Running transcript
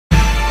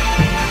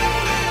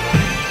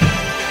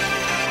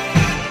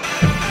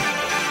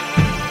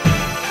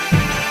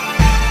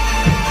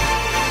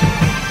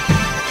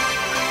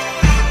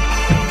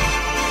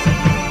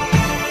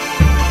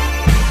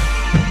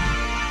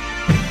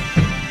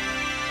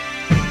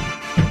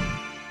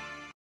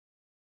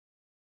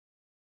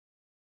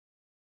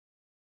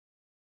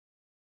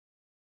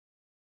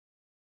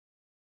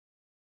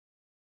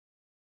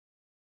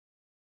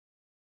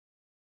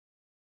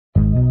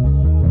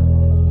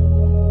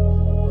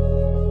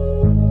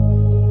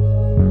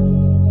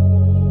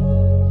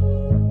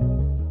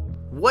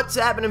What's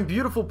happening,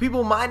 beautiful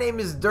people? My name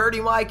is Dirty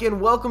Mike and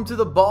welcome to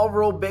the ball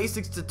roll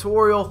basics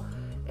tutorial.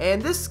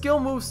 And this skill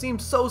move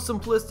seems so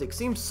simplistic,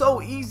 seems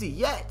so easy,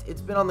 yet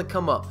it's been on the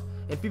come up.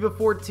 In FIFA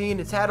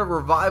 14, it's had a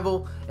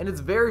revival and it's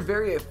very,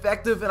 very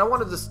effective. And I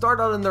wanted to start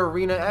out in the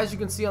arena. As you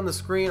can see on the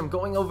screen, I'm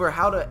going over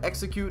how to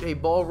execute a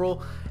ball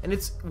roll, and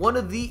it's one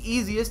of the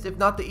easiest, if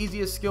not the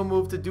easiest, skill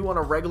move to do on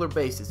a regular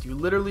basis. You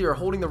literally are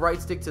holding the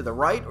right stick to the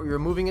right, or you're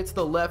moving it to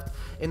the left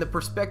in the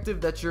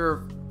perspective that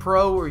your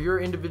pro or your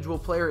individual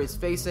player is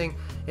facing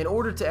in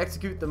order to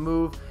execute the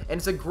move. And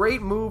it's a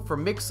great move for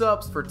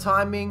mix-ups, for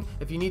timing.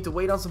 If you need to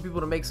wait on some people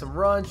to make some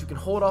runs, you can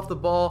hold off the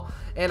ball.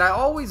 And I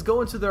always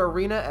go into the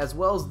arena as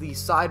well as the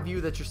side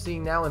view that you're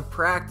seeing now and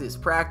practice,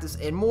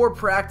 and more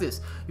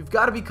practice. You've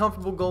got to be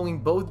comfortable going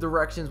both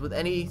directions with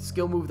any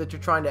skill move that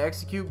you're trying to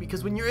execute,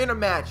 because when you're in a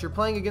match, you're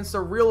playing against a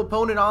real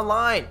opponent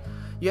online.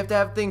 You have to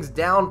have things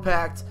down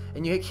packed,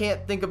 and you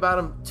can't think about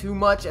them too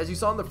much. As you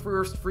saw in the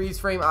first freeze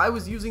frame, I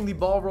was using the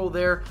ball roll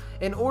there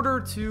in order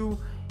to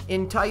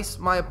entice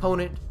my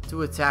opponent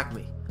to attack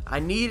me. I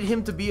needed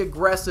him to be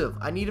aggressive.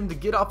 I need him to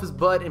get off his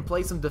butt and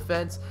play some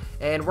defense.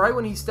 And right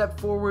when he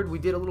stepped forward, we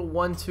did a little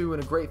 1-2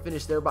 and a great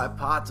finish there by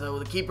Pato.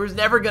 The keeper's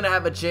never going to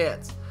have a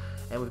chance.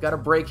 And we've got a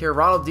break here.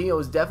 Ronaldinho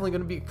is definitely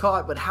going to be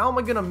caught, but how am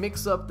I going to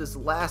mix up this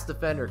last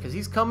defender? Because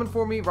he's coming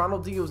for me.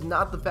 Ronaldinho is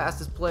not the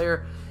fastest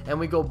player. And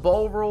we go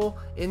ball roll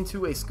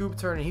into a scoop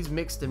turn, and he's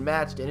mixed and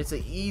matched, and it's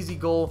an easy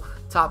goal,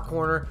 top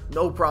corner,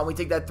 no problem. We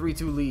take that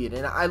 3-2 lead.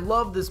 And I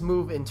love this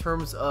move in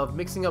terms of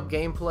mixing up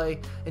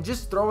gameplay and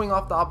just throwing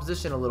off the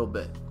opposition a little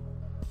bit.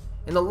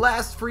 In the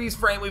last freeze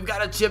frame, we've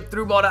got a chip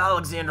through ball to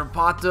Alexander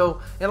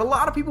Pato, and a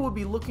lot of people would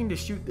be looking to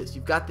shoot this.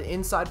 You've got the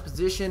inside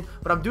position,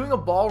 but I'm doing a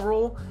ball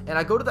roll, and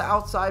I go to the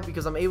outside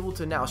because I'm able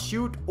to now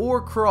shoot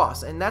or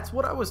cross, and that's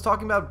what I was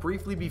talking about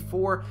briefly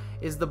before,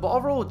 is the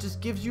ball roll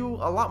just gives you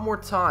a lot more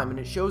time, and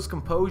it shows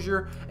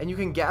composure, and you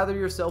can gather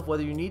yourself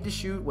whether you need to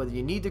shoot, whether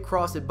you need to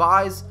cross. It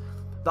buys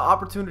the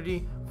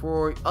opportunity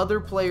for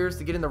other players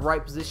to get in the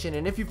right position.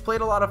 And if you've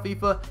played a lot of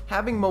FIFA,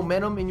 having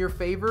momentum in your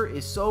favor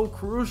is so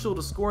crucial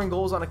to scoring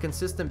goals on a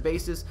consistent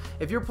basis.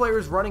 If your player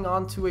is running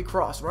onto a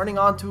cross, running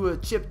onto a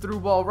chip through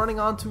ball, running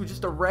onto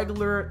just a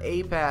regular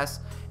A pass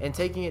and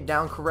taking it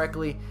down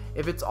correctly,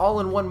 if it's all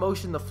in one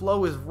motion, the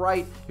flow is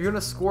right, you're gonna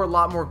score a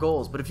lot more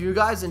goals. But if you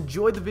guys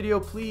enjoyed the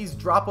video, please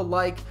drop a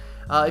like.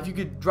 If you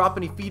could drop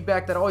any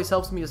feedback, that always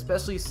helps me,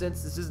 especially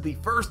since this is the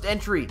first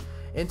entry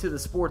into the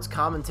sports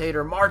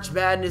commentator March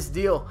Madness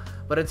deal.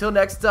 But until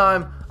next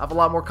time, I have a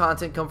lot more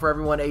content come for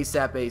everyone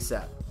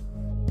ASAP.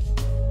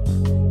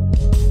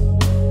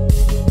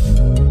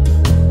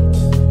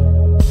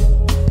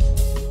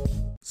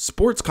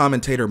 Sports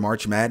Commentator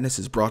March Madness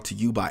is brought to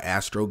you by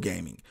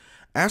AstroGaming.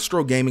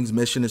 AstroGaming's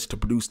mission is to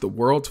produce the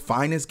world's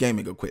finest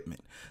gaming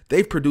equipment.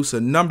 They've produced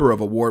a number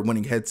of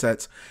award-winning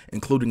headsets,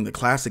 including the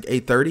classic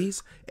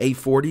A30s,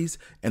 A40s,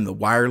 and the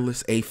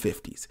wireless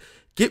A50s.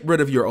 Get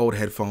rid of your old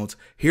headphones,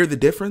 hear the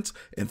difference,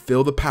 and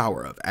feel the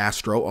power of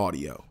Astro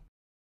Audio.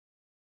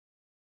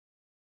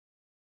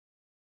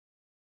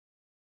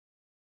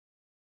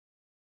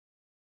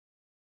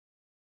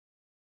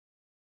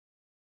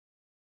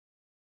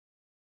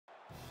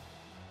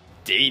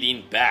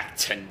 Dating back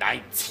to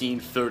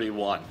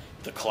 1931,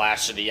 the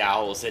Clash of the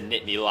Owls and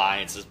Nittany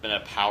Lions has been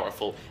a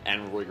powerful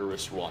and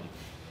rigorous one.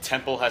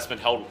 Temple has been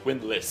held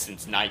winless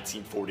since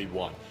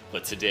 1941,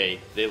 but today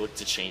they look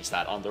to change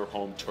that on their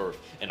home turf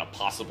in a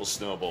possible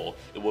snowball.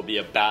 It will be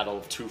a battle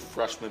of two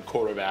freshman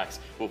quarterbacks,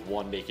 with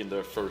one making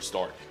their first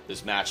start.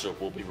 This matchup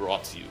will be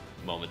brought to you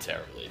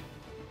momentarily.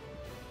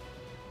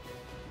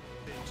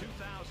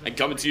 And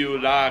coming to you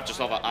live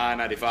just off of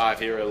I-95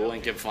 here at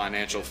Lincoln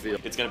Financial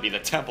Field. It's going to be the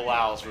Temple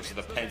Owls versus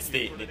the Penn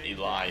State Nittany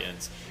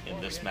Lions in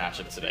this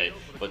matchup today.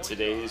 But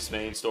today's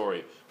main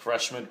story,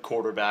 freshman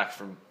quarterback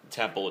from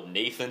Temple,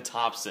 Nathan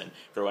Thompson,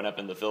 growing up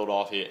in the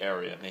Philadelphia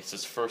area, makes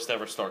his first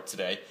ever start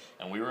today.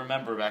 And we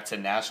remember back to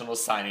National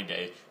Signing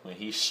Day when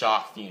he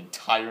shocked the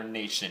entire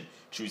nation,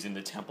 choosing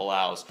the Temple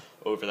Owls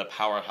over the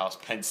powerhouse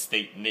Penn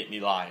State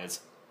Nittany Lions.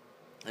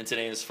 And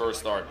today in his first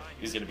start,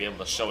 he's going to be able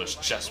to show us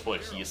just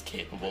what he is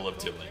capable of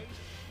doing.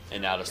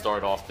 And now to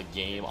start off the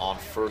game on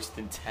 1st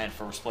and 10,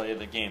 first play of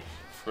the game,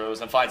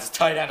 throws and finds his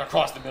tight end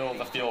across the middle of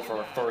the field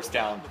for a first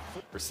down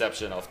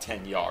reception of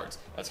 10 yards.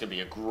 That's going to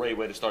be a great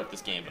way to start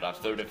this game. But on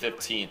 3rd and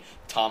 15,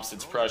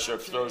 Thompson's pressure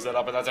throws that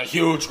up, and that's a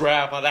huge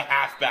grab by the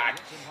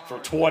halfback for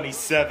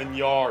 27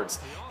 yards.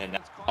 And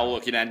now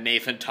looking at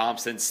Nathan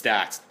Thompson's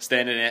stats,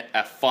 standing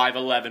at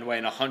 5'11",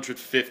 weighing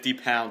 150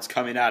 pounds,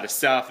 coming out of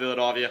South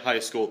Philadelphia High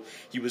School.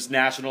 He was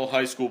National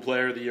High School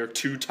Player of the Year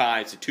 2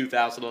 times in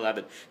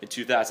 2011 and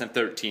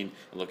 2013.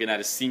 And looking at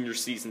his senior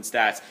season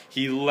stats,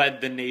 he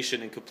led the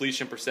nation in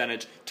completion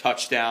percentage,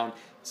 touchdown,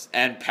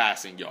 and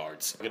passing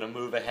yards. We're going to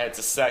move ahead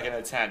to 2nd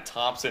and 10.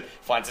 Thompson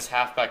finds his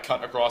halfback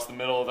cutting across the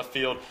middle of the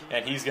field,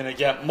 and he's going to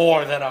get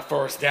more than a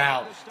first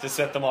down to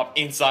set them up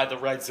inside the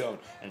red zone.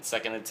 And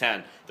 2nd and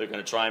 10, they're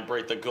going to try and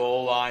break the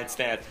goal line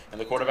stance, and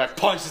the quarterback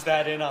punches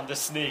that in on the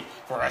sneak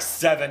for a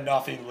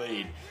 7-0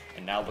 lead.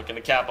 And now looking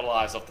to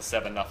capitalize off the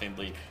 7-0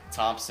 lead.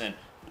 Thompson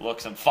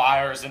looks and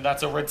fires, and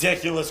that's a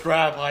ridiculous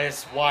grab by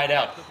his wide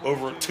out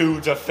over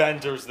 2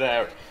 defenders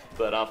there.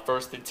 But on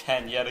 1st and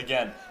 10 yet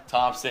again,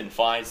 Thompson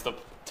finds the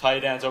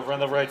tight ends over on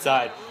the right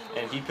side,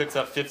 and he picks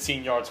up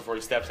 15 yards before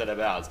he steps out of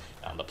bounds.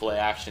 On the play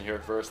action here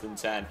at 1st and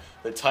 10,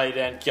 the tight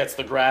end gets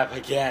the grab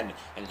again,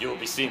 and you'll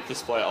be seeing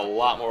this play a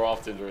lot more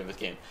often during this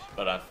game.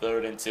 But on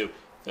 3rd and 2,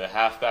 the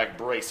halfback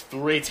breaks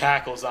 3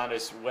 tackles on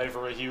his way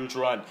for a huge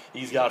run.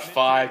 He's got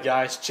 5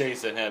 guys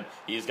chasing him.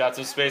 He's got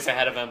some space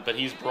ahead of him, but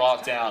he's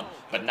brought down,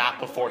 but not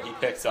before he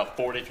picks up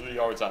 43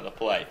 yards on the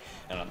play.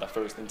 And on the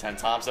 1st and 10,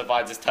 Thompson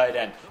finds his tight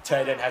end.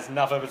 Tight end has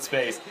enough of its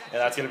space, and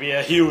that's going to be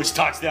a huge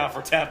touchdown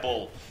for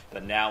Temple.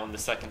 But now in the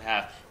second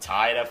half,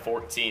 tied at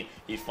 14,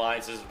 he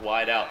finds his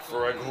wide out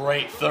for a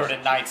great 3rd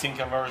and 19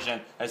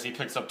 conversion as he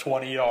picks up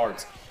 20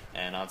 yards.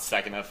 And on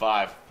 2nd and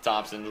 5,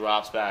 Thompson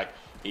drops back.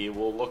 He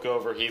will look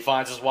over. He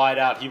finds his wide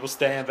out. He will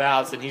stay in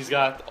bounds, and he's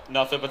got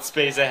nothing but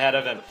space ahead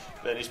of him.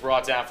 Then he's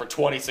brought down for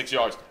 26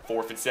 yards.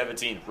 4th and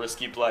 17.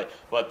 Risky play.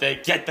 But they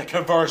get the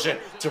conversion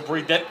to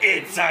bring them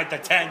inside the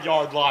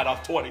 10-yard line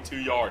off 22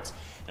 yards.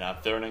 And on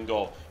 3rd and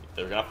goal,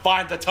 they're going to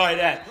find the tight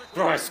end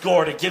for a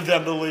score to give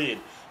them the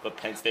lead. But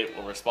Penn State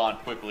will respond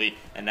quickly,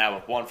 and now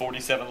with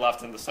 1:47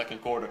 left in the second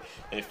quarter,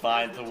 they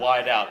find the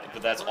wide out,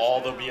 but that's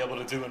all they'll be able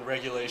to do in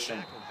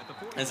regulation.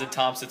 As in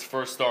Thompson's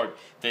first start,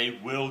 they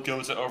will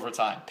go to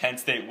overtime. Penn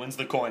State wins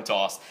the coin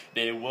toss.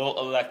 They will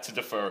elect to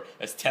defer,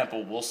 as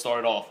Temple will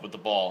start off with the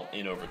ball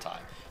in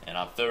overtime. And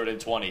on 3rd and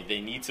 20,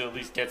 they need to at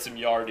least get some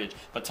yardage.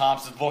 But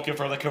Thompson's looking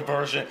for the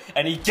conversion,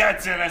 and he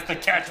gets it as the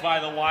catch by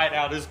the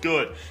wideout is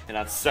good. And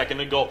on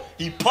 2nd and goal,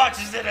 he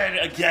punches it in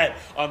again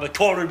on the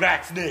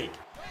quarterback's knee.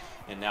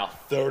 And now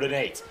 3rd and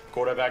 8.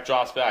 Quarterback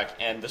drops back,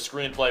 and the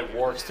screenplay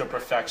works to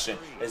perfection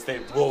as they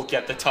will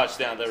get the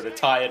touchdown there to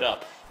tie it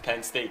up.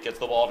 Penn State gets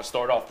the ball to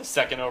start off the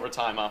second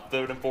overtime on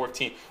 3rd and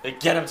 14. They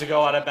get him to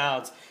go out of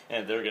bounds,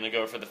 and they're going to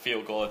go for the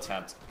field goal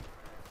attempt.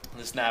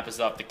 The snap is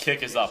up. The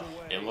kick is up.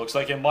 It looks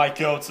like it might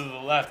go to the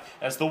left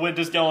as the wind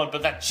is going,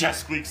 but that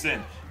just squeaks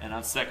in. And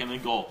on 2nd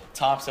and goal,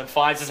 Thompson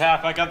finds his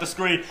halfback on the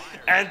screen,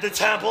 and the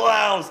Temple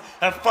Owls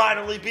have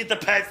finally beat the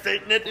Penn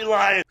State Nittany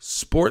Lions.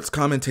 Sports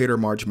Commentator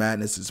March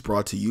Madness is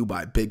brought to you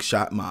by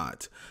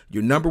BigShotModz,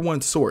 your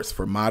 #1 source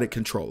for modded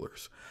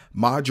controllers.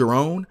 Mod your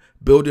own,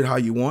 build it how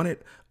you want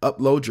it,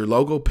 upload your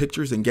logo,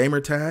 pictures, and gamer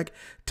tag,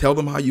 tell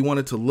them how you want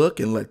it to look,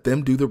 and let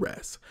them do the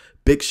rest.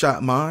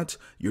 BigShotModz,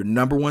 your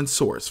 #1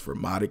 source for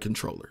modded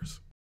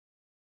controllers.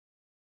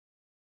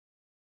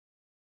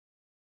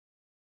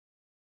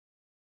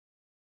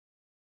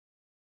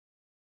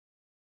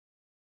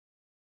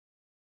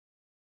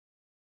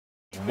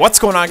 What's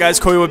going on, guys?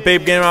 Cody with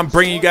BabeGaming. I'm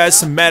bringing you guys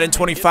some Madden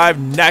 25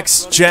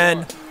 Next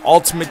Gen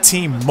Ultimate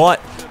Team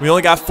Mutt. We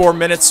only got 4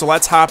 minutes, so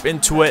let's hop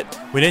into it.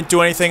 We didn't do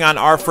anything on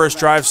our first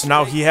drive, so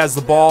now he has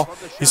the ball.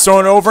 He's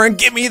throwing it over, and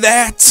give me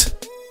that!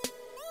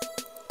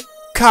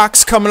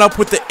 Cox coming up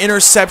with the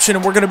interception,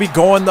 and we're going to be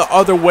going the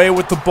other way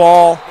with the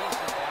ball.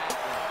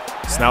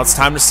 So now it's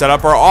time to set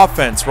up our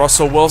offense.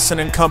 Russell Wilson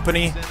and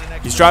company.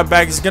 He's driving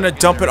back. He's going to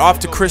dump it off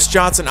to Chris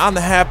Johnson on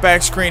the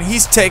halfback screen.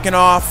 He's taking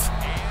off.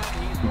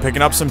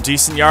 Picking up some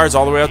decent yards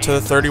all the way up to the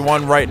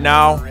 31 right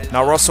now.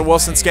 Now Russell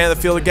Wilson scanning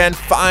the field again.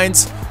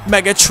 Finds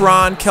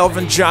Megatron,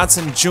 Kelvin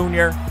Johnson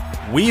Jr.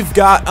 We've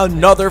got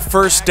another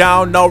first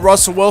down. Now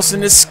Russell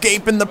Wilson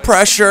escaping the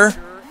pressure.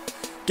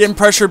 Getting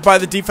pressured by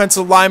the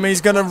defensive lineman. He's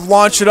going to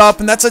launch it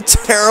up, and that's a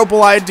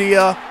terrible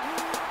idea.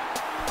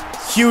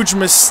 Huge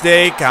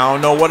mistake. I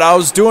don't know what I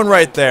was doing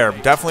right there.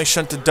 Definitely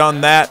shouldn't have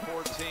done that.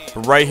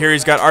 But right here,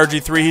 he's got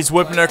RG3. He's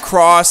whipping it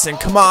across, and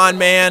come on,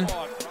 man.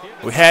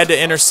 We had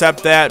to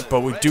intercept that,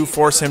 but we do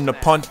force him to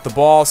punt the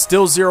ball.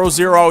 Still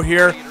 0-0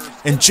 here.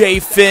 And Jay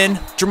Finn,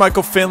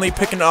 Jermichael Finley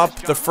picking up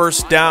the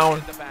first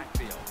down.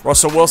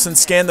 Russell Wilson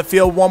scanned the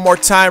field one more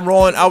time,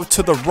 rolling out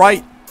to the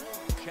right.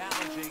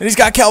 And he's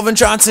got Kelvin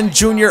Johnson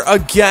Jr.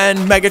 again.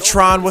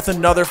 Megatron with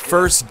another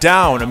first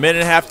down. A minute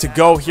and a half to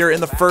go here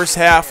in the first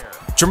half.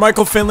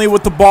 Jermichael Finley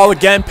with the ball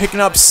again, picking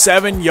up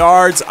 7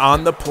 yards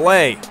on the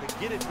play.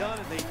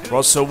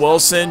 Russell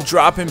Wilson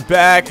dropping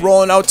back,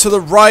 rolling out to the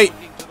right.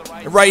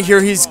 Right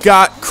here he's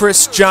got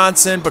Chris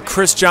Johnson, but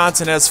Chris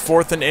Johnson has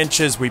 4th and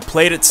inches. We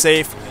played it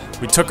safe.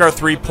 We took our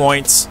 3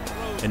 points.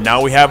 And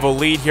now we have a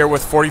lead here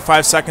with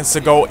 45 seconds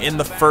to go in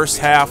the first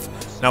half.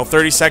 Now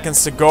 30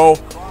 seconds to go.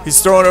 He's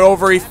throwing it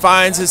over. He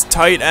finds his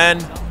tight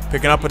end,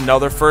 picking up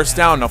another first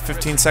down. Now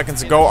 15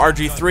 seconds to go.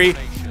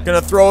 RG3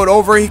 gonna throw it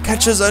over. He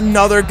catches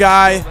another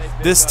guy.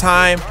 This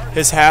time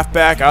his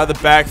halfback out of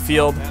the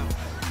backfield.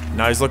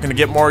 Now he's looking to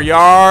get more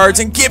yards,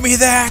 and give me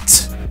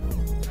that!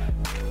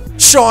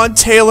 Sean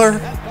Taylor,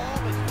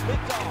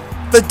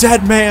 the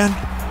dead man,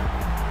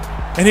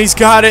 and he's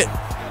got it.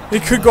 He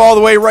could go all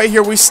the way right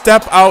here. We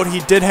step out. He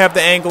did have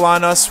the angle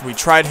on us. We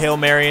tried Hail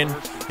Marrying.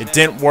 It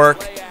didn't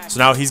work. So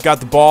now he's got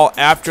the ball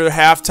after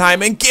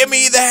halftime, and give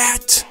me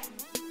that!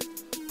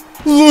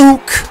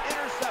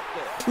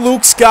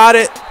 Luke's got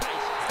it,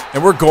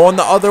 and we're going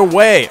the other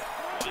way.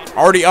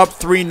 Already up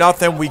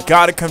 3-0. We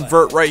got to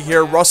convert right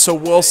here. Russell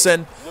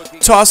Wilson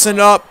tossing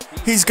up.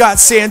 He's got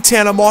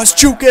Santana Moss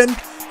juking.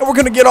 And we're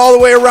going to get all the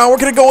way around. We're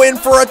going to go in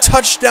for a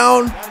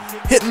touchdown.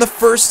 Hitting the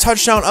first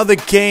touchdown of the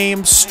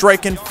game.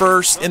 Striking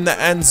first in the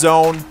end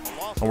zone.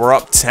 And we're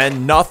up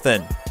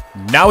 10-0.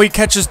 Now he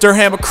catches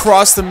Durham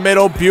across the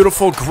middle.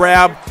 Beautiful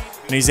grab.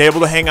 And he's able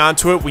to hang on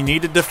to it. We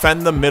need to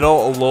defend the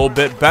middle a little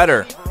bit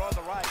better.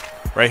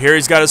 Right here,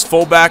 he's got his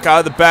fullback out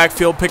of the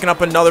backfield, picking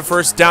up another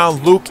first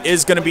down. Luke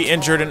is going to be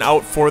injured and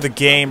out for the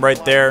game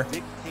right there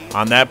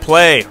on that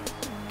play.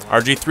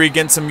 RG3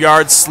 getting some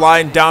yards,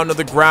 sliding down to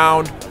the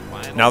ground.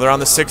 Now they're on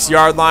the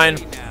 6-yard line,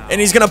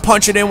 and he's going to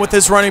punch it in with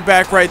his running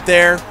back right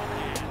there.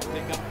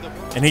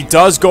 And he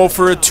does go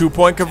for a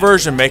 2-point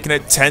conversion, making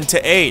it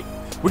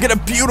 10-8. We get a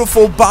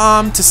beautiful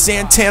bomb to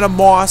Santana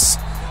Moss,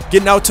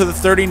 getting out to the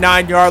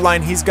 39-yard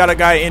line. He's got a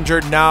guy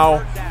injured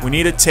now. We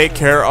need to take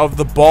care of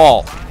the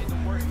ball.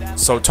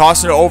 So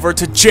tossing it over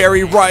to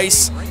Jerry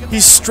Rice.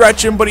 He's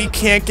stretching, but he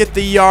can't get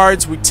the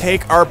yards. We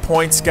take our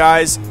points,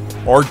 guys.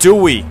 Or do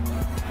we?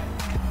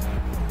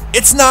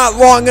 It's not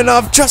long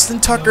enough. Justin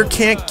Tucker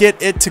can't get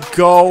it to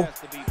go.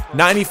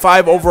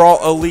 95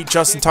 overall elite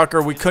Justin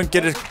Tucker. We couldn't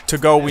get it to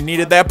go. We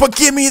needed that, but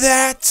give me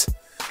that.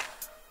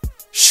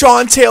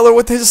 Sean Taylor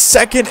with his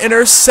second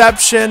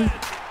interception.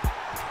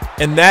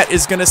 And that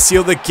is going to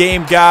seal the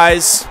game,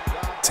 guys.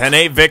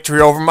 10-8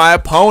 victory over my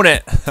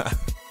opponent.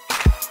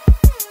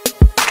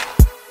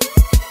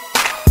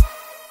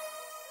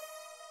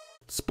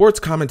 Sports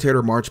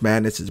Commentator March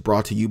Madness is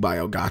brought to you by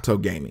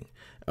ElgatoGaming.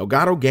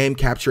 Elgato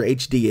GameCapture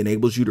HD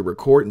enables you to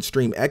record and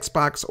stream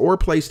Xbox or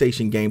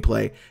PlayStation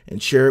gameplay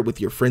and share it with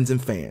your friends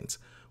and fans.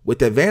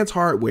 With advanced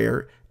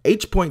hardware,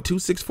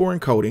 H.264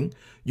 encoding,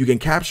 you can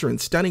capture in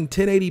stunning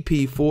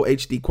 1080p Full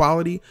HD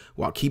quality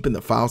while keeping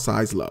the file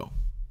size low.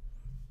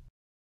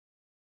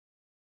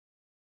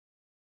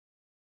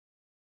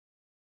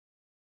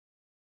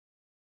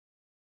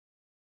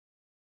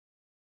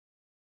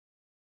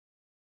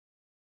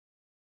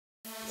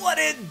 What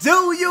it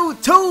do,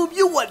 YouTube?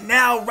 You are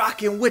now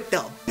rocking with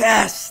the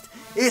best.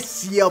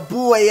 It's your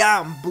boy,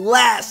 I'm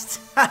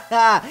blessed.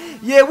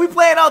 Yeah, we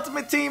playing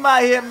Ultimate Team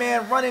out here,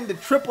 man. Running the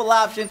triple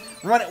option.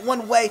 Run it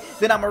one way,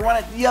 then I'm going to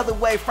run it the other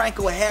way.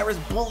 Franco Harris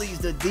bullies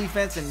the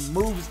defense and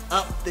moves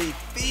up the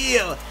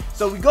field.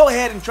 So we go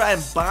ahead and try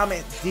and bomb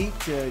it deep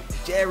to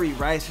Jerry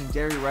Rice, and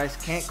Jerry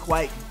Rice can't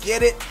quite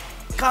get it.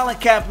 Colin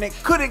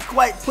Kaepernick couldn't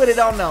quite put it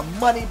on the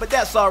money, but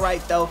that's all right,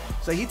 though.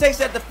 So he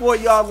takes at the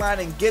 4-yard line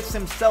and gets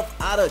himself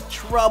out of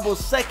trouble.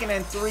 2nd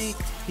and 3.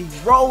 He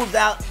rolls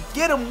out.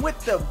 Get him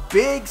with the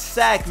big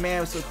sack,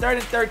 man. So 3rd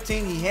and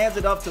 13. He hands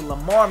it off to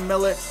Lamar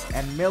Miller,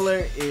 and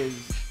Miller is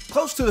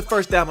close to the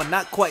first down, but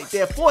not quite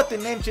there. 4th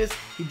and inches.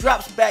 He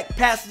drops back,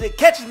 passes it,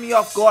 catches me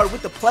off guard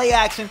with the play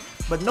action.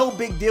 But no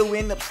big deal, we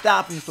end up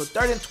stopping. So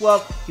 3rd and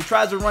 12, he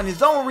tries to run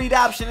his own read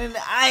option, and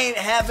I ain't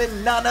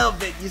having none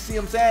of it. You see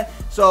what I'm saying?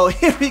 So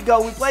here we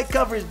go. We play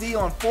coverage D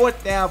on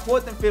 4th down,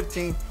 4th and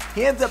 15.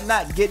 He ends up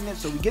not getting it,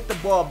 so we get the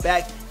ball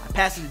back. I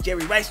pass it to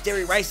Jerry Rice.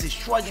 Jerry Rice is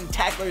shrugging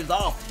tacklers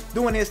off,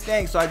 doing his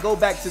thing. So I go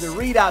back to the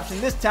read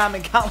option this time,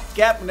 and Colin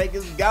Kaepernick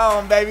is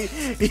gone, baby.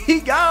 He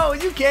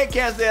gone. You can't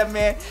catch that,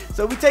 man.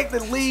 So we take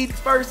the lead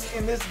first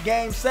in this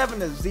game,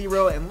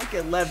 7-0. And look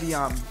at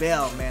Le'Veon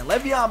Bell, man.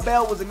 Le'Veon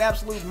Bell was an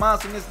absolute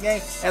monster in this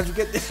game. As we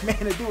get this man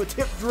to do a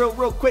tip drill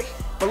real quick.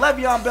 But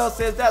Le'Veon Bell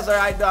says, that's all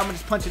right, though. I'm going to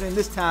just punch it in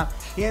this time.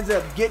 He ends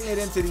up getting it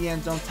into the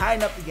end zone,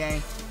 tying up the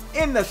game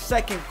in the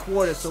 2nd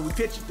quarter. So we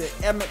pitch it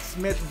to Emmett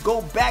Smith.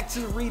 Go back to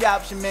the read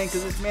option, man,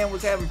 because this man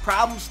was having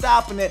problems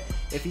stopping it.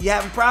 If he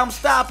having problems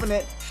stopping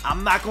it,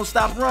 I'm not going to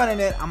stop running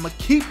it. I'm going to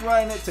keep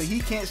running it till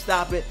he can't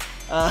stop it.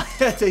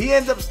 Till he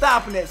ends up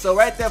stopping it. So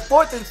right there,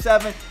 4th and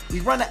 7. We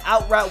run an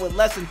out route with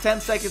less than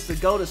 10 seconds to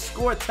go to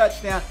score a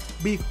touchdown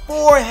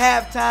before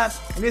halftime.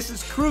 And this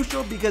is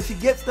crucial because he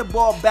gets the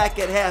ball back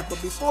at half. But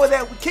before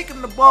that, we kick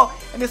him the ball,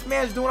 and this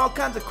man's doing all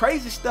kinds of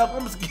crazy stuff.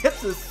 Almost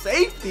gets a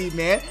safety,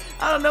 man.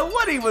 I don't know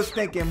what he was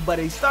thinking, but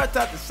he starts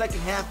out the 2nd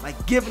half by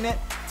giving it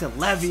to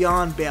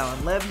Le'Veon Bell.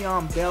 And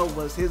Le'Veon Bell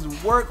was his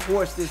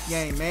workhorse this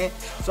game, man.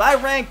 So I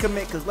ran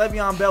commit because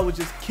Le'Veon Bell was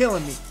just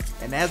killing me.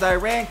 And as I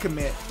ran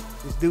commit,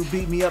 this dude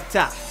beat me up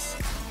top.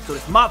 So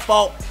it's my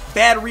fault.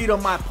 Bad read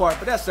on my part,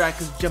 but that's all right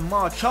because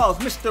Jamal Charles,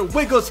 Mr.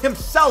 Wiggles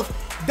himself,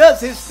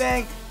 does his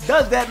thing,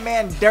 does that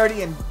man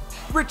dirty, and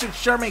Richard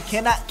Sherman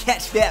cannot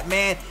catch that,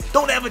 man.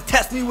 Don't ever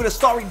test me with a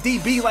sorry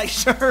DB like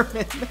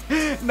Sherman.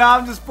 Nah,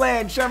 I'm just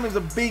playing. Sherman's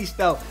a beast,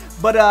 though.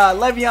 But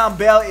Le'Veon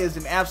Bell is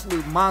an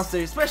absolute monster,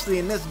 especially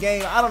in this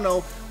game. I don't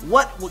know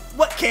what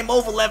came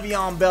over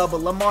Le'Veon Bell, but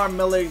Lamar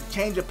Miller,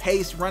 change of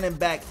pace, running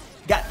back,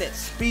 got that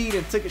speed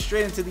and took it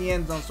straight into the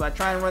end zone. So I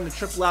try and run the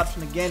triple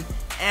option again,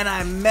 and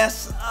I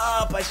mess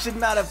up. I should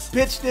not have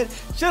pitched it.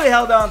 Should have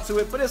held on to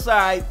it, but it's all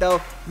right, though.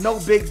 No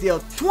big deal.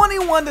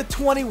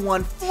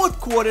 21-21, 4th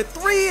quarter,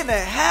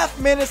 3.5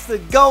 minutes to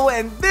go,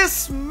 and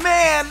this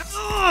man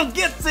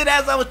gets it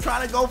as I was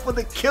trying to go for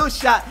the kill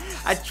shot.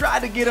 I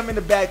tried to get him in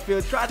the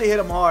backfield, tried to hit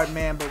him hard,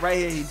 man, but right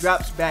here he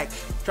drops back,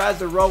 tries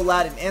to roll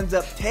out, and ends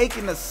up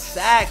taking the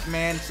sack,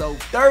 man. So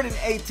 3rd and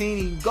 18,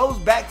 he goes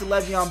back to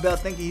Le'Veon Bell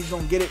thinking he's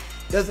going to get it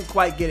Doesn't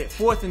quite get it.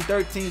 4th and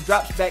 13,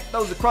 drops back,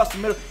 throws across the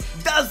middle.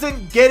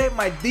 Doesn't get it.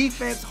 My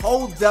defense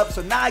holds up,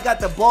 so now I got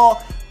the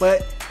ball,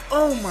 but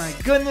oh my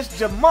goodness,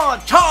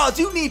 Jamaal Charles,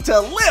 you need to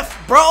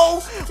lift, bro.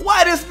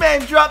 Why this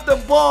man dropped the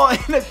ball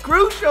in a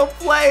crucial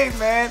play,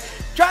 man?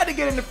 Tried to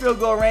get in the field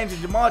goal range,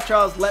 and Jamaal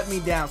Charles let me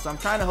down, so I'm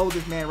trying to hold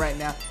this man right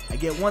now. I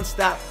get one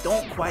stop,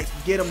 don't quite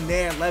get him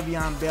there.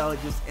 Le'Veon Bell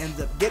just ends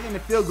up getting in the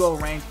field goal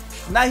range.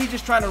 Now he's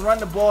just trying to run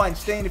the ball and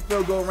stay in the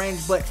field goal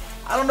range, but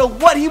I don't know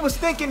what he was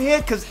thinking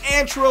here, because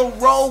Antro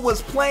Rowe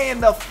was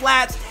playing the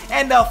flats,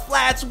 and the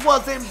flats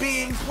wasn't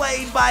being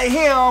played by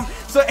him.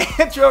 So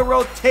Antro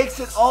Rowe takes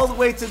it all the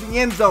way to the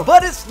end zone.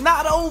 But it's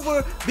not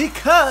over,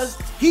 because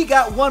he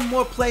got one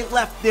more play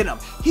left in him.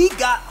 He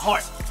got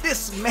heart.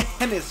 This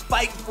man is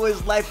fighting for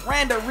his life.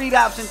 Ran a read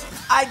option.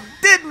 I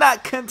did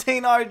not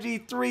contain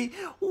RG3.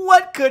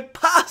 What could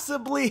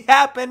possibly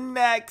happen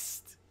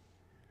next?